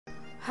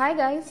Hi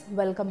guys,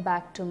 welcome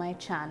back to my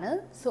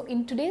channel. So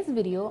in today's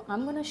video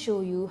I'm gonna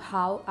show you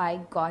how I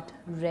got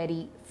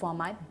ready for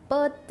my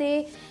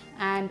birthday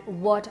and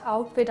what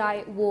outfit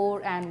I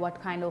wore and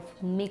what kind of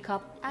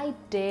makeup I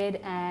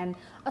did, and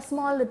a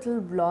small little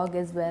vlog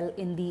as well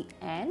in the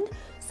end.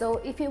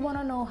 So if you want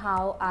to know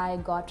how I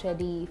got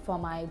ready for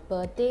my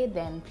birthday,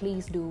 then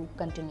please do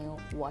continue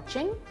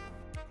watching.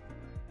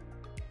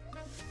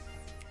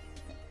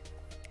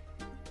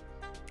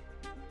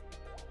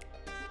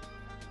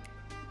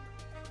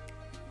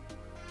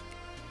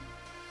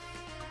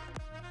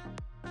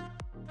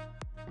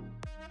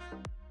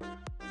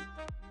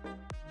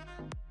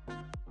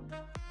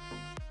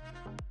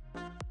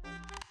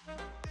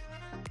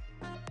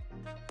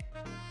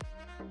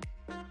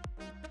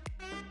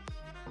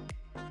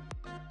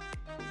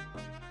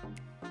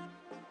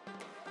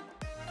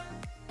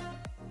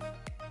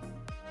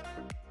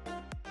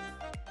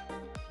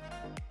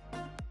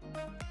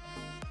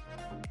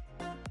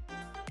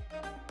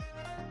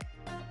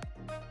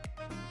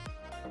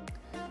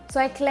 So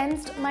I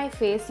cleansed my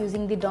face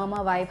using the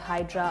Dermavive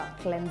Hydra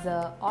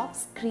cleanser off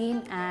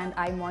screen, and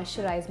I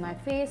moisturized my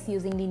face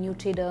using the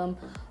Neutriderm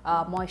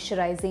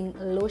moisturizing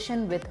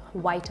lotion with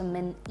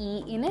vitamin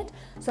E in it.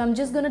 So I'm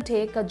just going to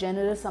take a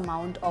generous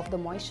amount of the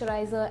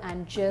moisturizer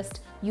and just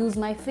use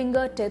my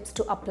fingertips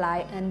to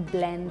apply and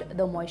blend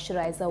the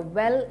moisturizer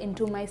well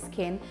into my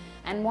skin.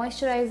 And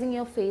moisturizing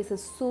your face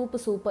is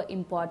super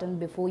important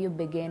before you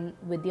begin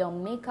with your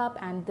makeup,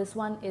 and this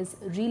one is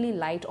really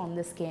light on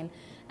the skin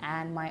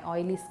and my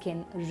oily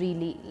skin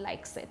really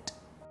likes it.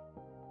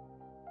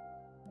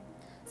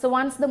 So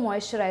once the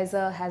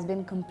moisturizer has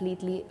been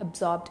completely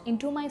absorbed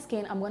into my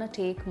skin, I'm going to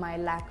take my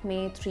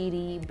Lakmé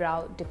 3D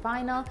Brow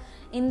Definer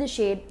in the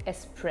shade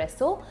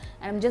Espresso,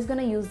 and I'm just going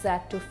to use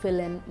that to fill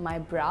in my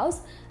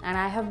brows. And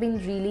I have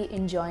been really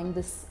enjoying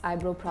this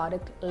eyebrow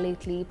product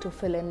lately to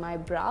fill in my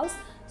brows.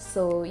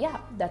 So yeah,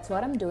 that's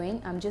what I'm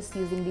doing. I'm just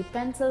using the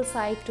pencil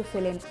side to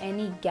fill in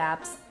any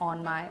gaps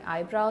on my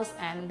eyebrows,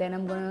 and then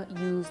I'm going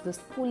to use the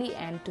spoolie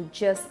end to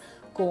just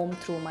comb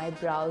through my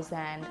brows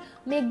and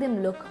make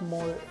them look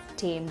more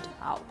tamed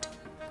out.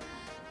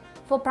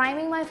 For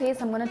priming my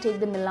face, I'm going to take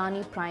the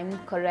Milani Prime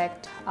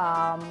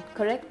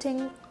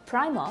Correcting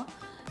Primer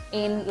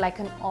in like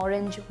an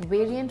orange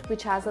variant,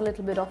 which has a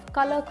little bit of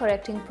color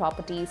correcting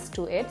properties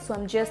to it. So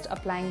I'm just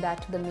applying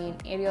that to the main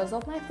areas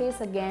of my face,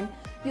 again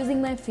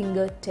using my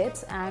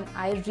fingertips. And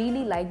I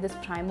really like this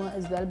primer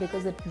as well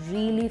because it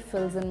really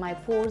fills in my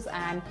pores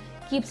and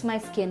keeps my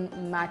skin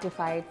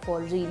mattified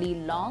for really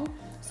long.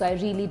 So I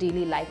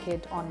really like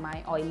it on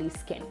my oily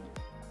skin.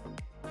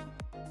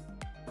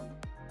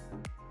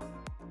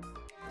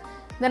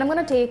 Then I'm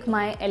going to take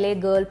my LA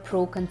Girl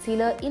Pro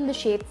Concealer in the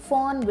shade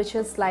Fawn, which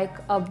is like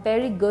a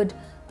very good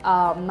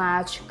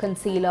match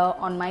concealer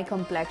on my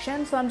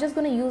complexion. So I'm just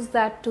going to use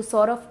that to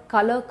sort of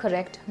color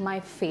correct my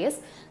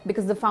face,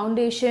 because the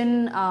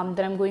foundation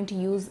that I'm going to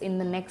use in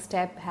the next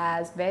step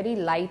has very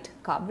light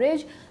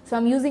coverage. So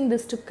I'm using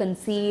this to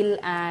conceal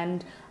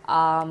and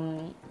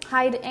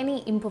hide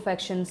any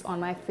imperfections on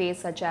my face,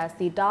 such as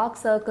the dark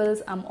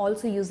circles. I'm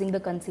also using the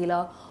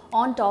concealer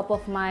on top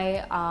of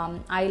my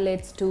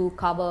eyelids to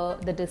cover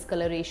the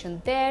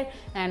discoloration there,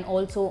 and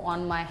also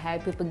on my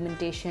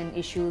hyperpigmentation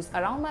issues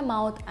around my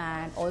mouth,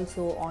 and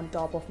also on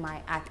top of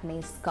my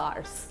acne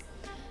scars.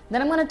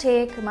 Then I'm going to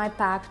take my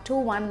PAC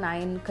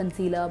 219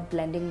 concealer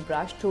blending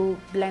brush to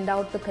blend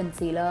out the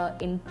concealer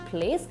in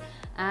place.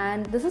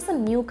 And this is a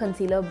new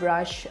concealer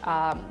brush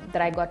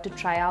that I got to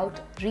try out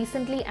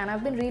recently, and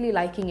I've been really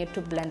liking it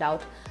to blend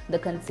out the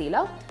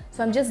concealer.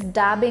 So I'm just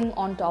dabbing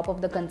on top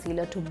of the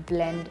concealer to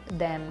blend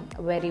them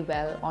very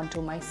well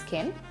onto my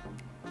skin.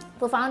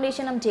 For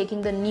foundation, I'm taking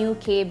the new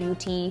K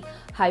Beauty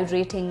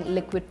Hydrating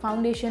Liquid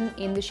Foundation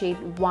in the shade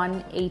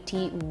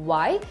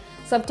 180Y.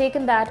 So I've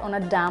taken that on a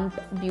damp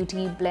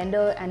beauty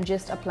blender and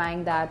just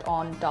applying that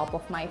on top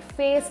of my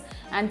face.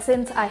 And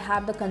since I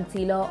have the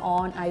concealer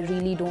on, I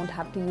really don't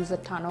have to use a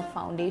ton of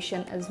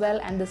foundation as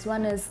well. And this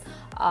one is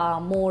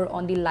more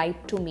on the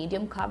light to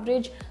medium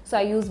coverage. So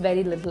I use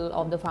very little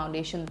of the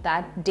foundation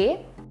that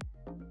day.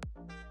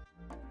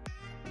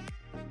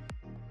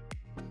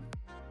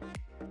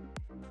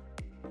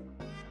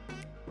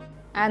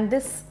 And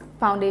this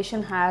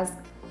foundation has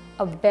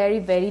a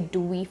very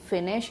dewy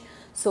finish,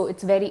 so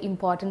it's very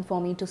important for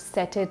me to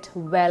set it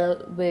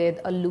well with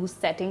a loose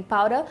setting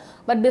powder.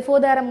 But before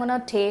that, I'm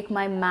gonna take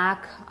my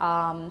MAC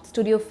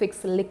Studio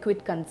Fix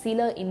Liquid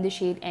Concealer in the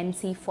shade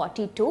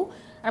NC42.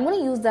 I'm going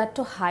to use that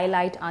to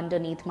highlight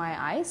underneath my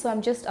eyes. So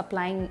I'm just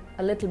applying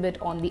a little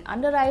bit on the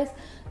under eyes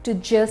to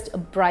just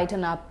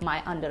brighten up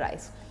my under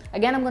eyes.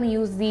 Again, I'm going to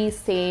use the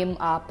same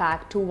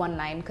PAC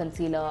 219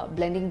 concealer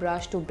blending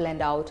brush to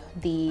blend out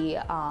the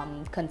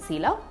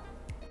concealer.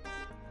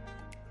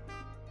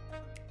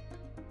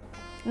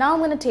 Now I'm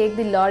going to take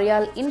the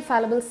Loreal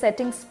Infallible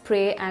Setting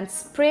Spray and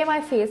spray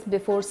my face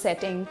before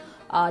setting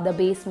the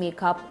base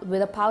makeup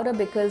with a powder,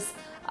 because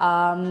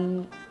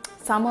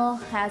Summer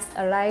has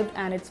arrived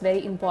and it's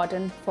very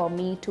important for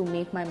me to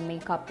make my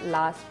makeup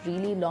last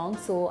really long,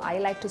 so I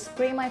like to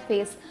spray my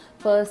face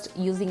first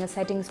using a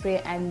setting spray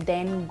and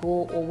then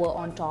go over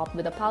on top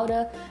with a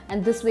powder,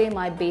 and this way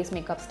my base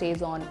makeup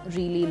stays on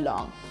really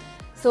long.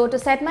 So to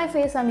set my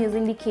face, I'm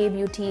using the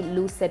K-Beauty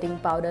loose setting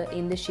powder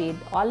in the shade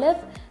Olive,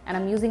 and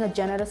I'm using a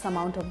generous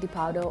amount of the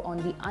powder on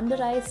the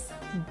under eyes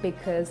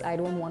because I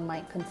don't want my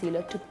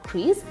concealer to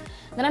crease.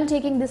 Then I'm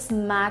taking this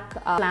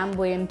MAC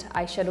Flamboyant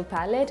eyeshadow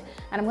palette,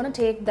 and I'm going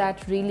to take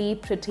that really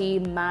pretty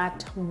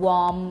matte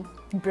warm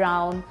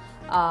brown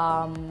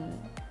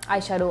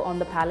eyeshadow on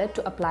the palette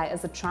to apply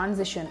as a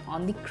transition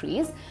on the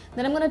crease.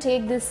 Then I'm going to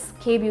take this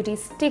K-Beauty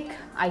stick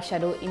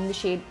eyeshadow in the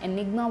shade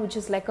Enigma, which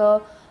is like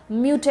a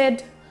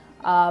muted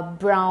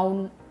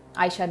brown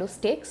eyeshadow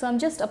stick. So I'm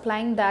just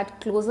applying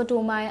that closer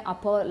to my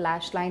upper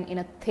lash line in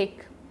a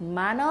thick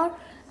manner,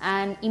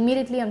 and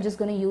immediately I'm just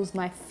going to use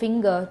my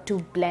finger to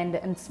blend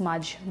and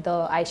smudge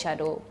the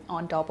eyeshadow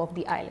on top of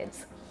the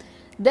eyelids.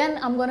 Then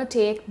I'm going to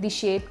take the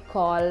shade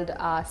called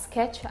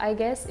Sketch, I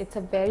guess. It's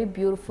a very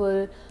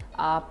beautiful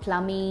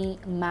plummy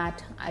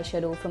matte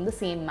eyeshadow from the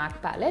same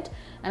MAC palette,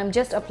 and I'm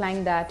just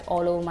applying that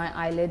all over my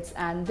eyelids,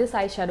 and this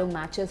eyeshadow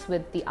matches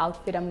with the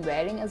outfit I'm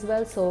wearing as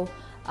well, so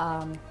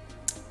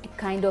it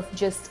kind of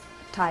just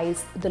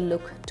ties the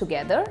look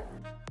together.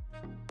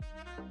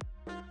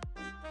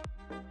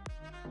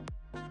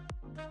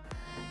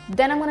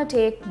 Then I'm going to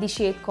take the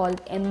shade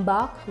called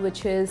Embark,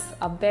 which is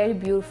a very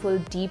beautiful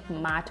deep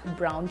matte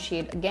brown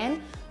shade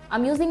again.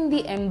 I'm using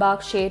the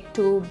Embark shade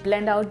to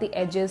blend out the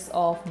edges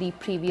of the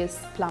previous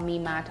plummy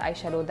matte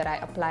eyeshadow that I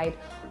applied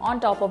on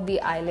top of the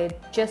eyelid,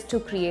 just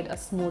to create a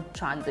smooth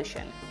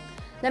transition.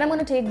 Then I'm going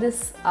to take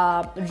this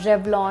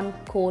Revlon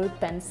kohl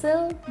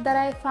pencil that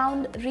I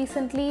found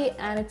recently,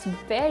 and it's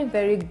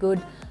very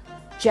good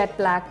jet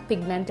black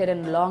pigmented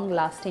and long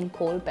lasting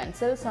kohl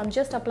pencil. So I'm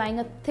just applying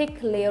a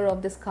thick layer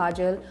of this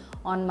kajal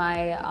on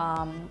my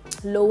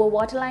lower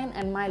waterline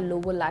and my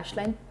lower lash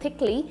line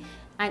thickly,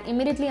 and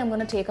immediately I'm going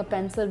to take a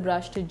pencil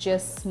brush to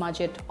just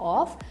smudge it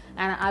off.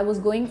 And I was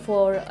going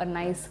for a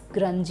nice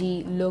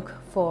grungy look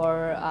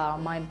for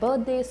my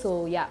birthday,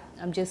 so yeah,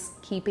 I'm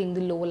just keeping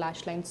the lower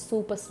lash line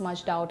super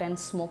smudged out and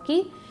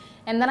smoky.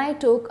 And then I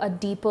took a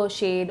deeper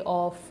shade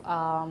of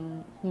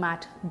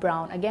matte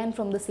brown again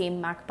from the same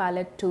MAC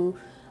palette to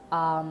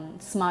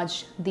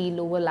smudge the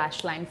lower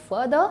lash line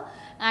further.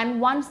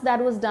 And once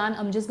that was done,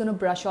 I'm just going to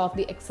brush off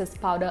the excess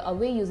powder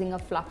away using a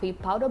fluffy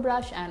powder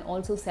brush, and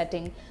also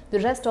setting the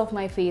rest of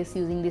my face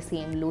using the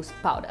same loose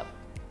powder.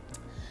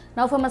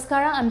 Now for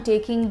mascara, I'm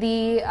taking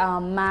the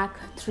MAC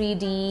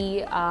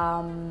 3D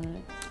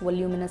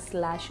voluminous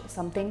lash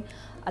something.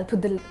 I'll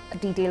put the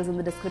details in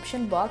the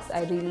description box.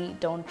 I really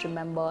don't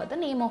remember the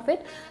name of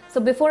it.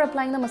 So before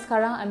applying the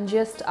mascara, I'm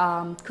just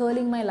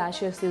curling my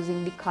lashes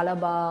using the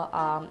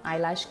Colorbar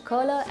eyelash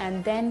curler,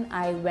 and then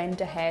I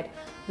went ahead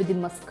with the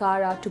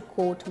mascara to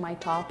coat my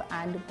top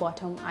and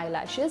bottom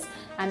eyelashes.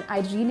 And I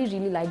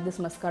really like this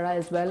mascara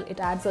as well. It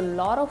adds a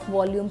lot of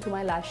volume to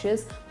my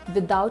lashes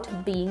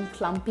without being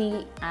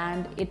clumpy,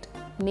 and it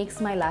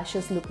makes my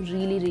lashes look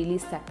really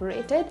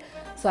separated.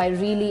 So I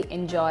really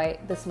enjoy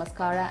this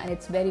mascara, and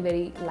it's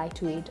very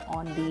lightweight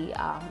on the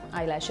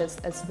eyelashes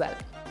as well.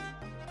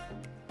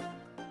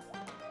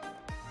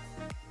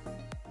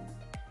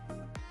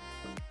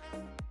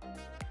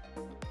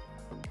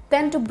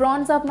 Then to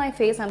bronze up my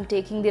face, I'm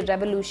taking the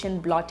Revolution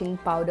blotting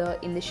powder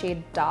in the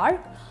shade Dark.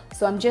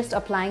 So I'm just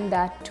applying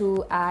that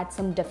to add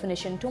some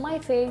definition to my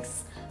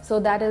face. So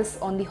that is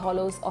on the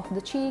hollows of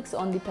the cheeks,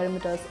 on the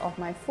perimeters of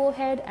my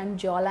forehead and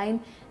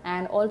jawline,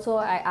 and also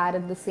I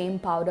added the same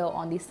powder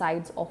on the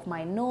sides of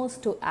my nose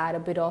to add a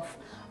bit of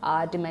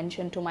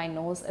dimension to my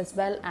nose as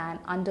well, and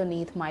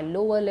underneath my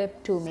lower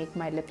lip to make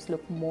my lips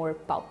look more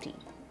pouty.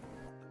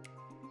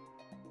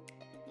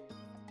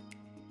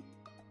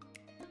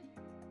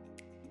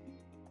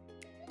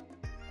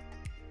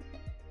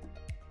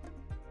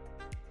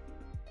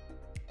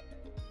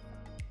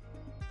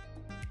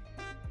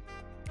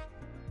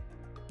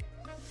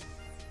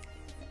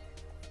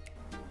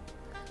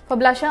 For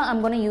blusher,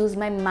 I'm going to use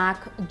my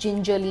MAC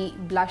Gingerly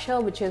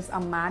blusher, which is a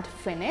matte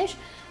finish,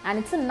 and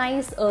it's a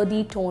nice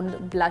earthy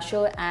toned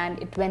blusher, and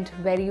it went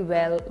very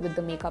well with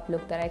the makeup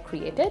look that I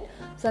created.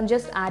 So I'm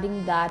just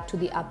adding that to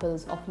the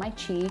apples of my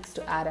cheeks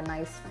to add a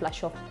nice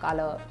flush of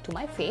color to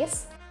my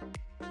face.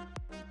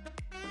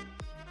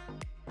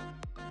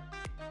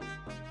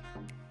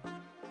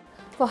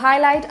 For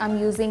highlight, I'm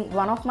using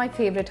one of my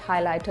favorite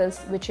highlighters,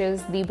 which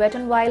is the Wet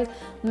n Wild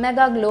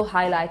Megaglo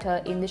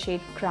highlighter in the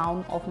shade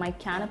Crown of my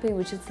Canopy,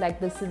 which is like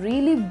this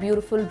really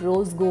beautiful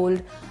rose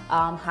gold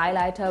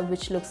highlighter,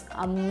 which looks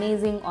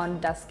amazing on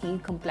dusky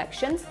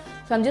complexions.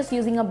 So I'm just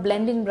using a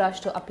blending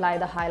brush to apply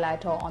the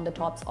highlighter on the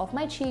tops of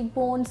my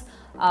cheekbones,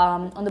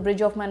 on the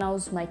bridge of my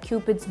nose, my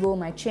cupid's bow,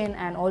 my chin,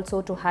 and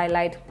also to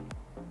highlight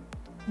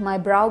my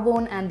brow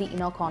bone and the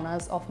inner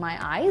corners of my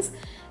eyes.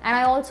 And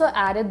I also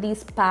added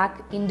these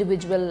pack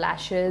individual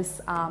lashes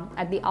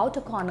at the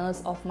outer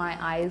corners of my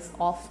eyes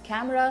off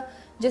camera,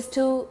 just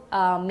to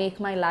make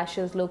my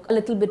lashes look a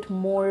little bit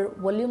more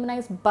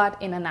voluminized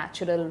but in a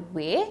natural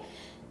way.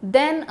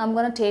 Then I'm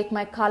going to take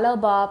my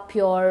Colorbar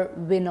Pure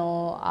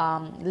Vino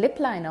lip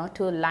liner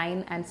to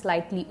line and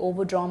slightly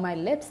overdraw my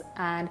lips.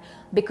 And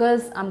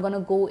because I'm going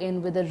to go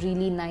in with a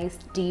really nice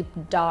deep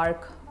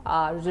dark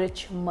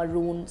rich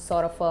maroon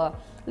sort of a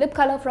lip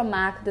color from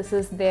MAC, this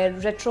is their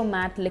Retro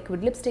Matte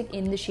Liquid Lipstick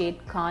in the shade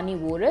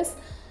Carnivorous,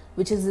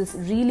 which is this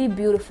really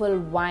beautiful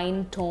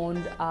wine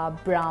toned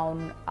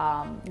brown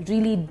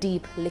really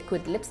deep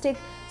liquid lipstick.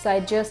 So I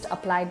just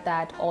applied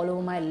that all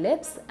over my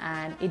lips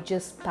and it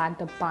just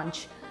packed a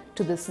punch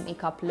to this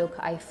makeup look,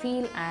 I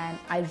feel, and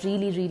I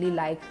really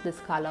like this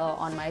color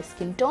on my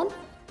skin tone.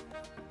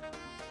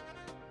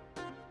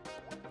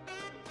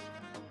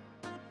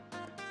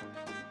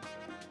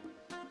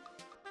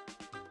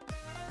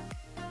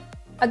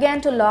 Again,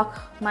 to lock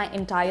my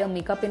entire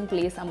makeup in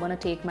place, I'm going to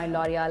take my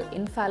L'Oreal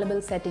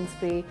Infallible Setting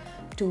Spray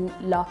to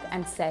lock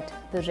and set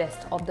the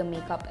rest of the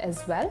makeup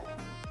as well.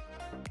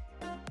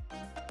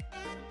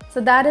 So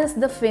that is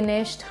the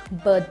finished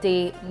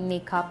birthday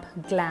makeup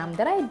glam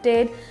that I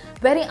did.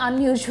 Very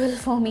unusual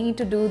for me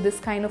to do this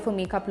kind of a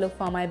makeup look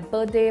for my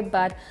birthday,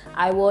 but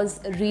I was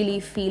really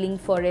feeling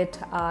for it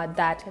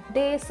that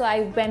day, so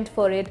I went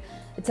for it.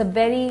 It's a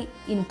very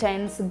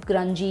intense,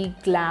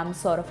 grungy, glam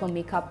sort of a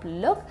makeup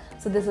look.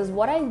 So this is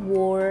what I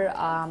wore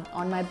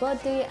on my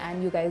birthday,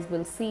 and you guys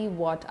will see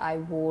what I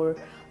wore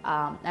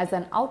as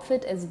an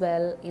outfit as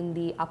well in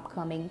the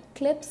upcoming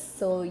clips.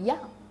 So yeah,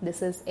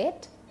 this is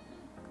it.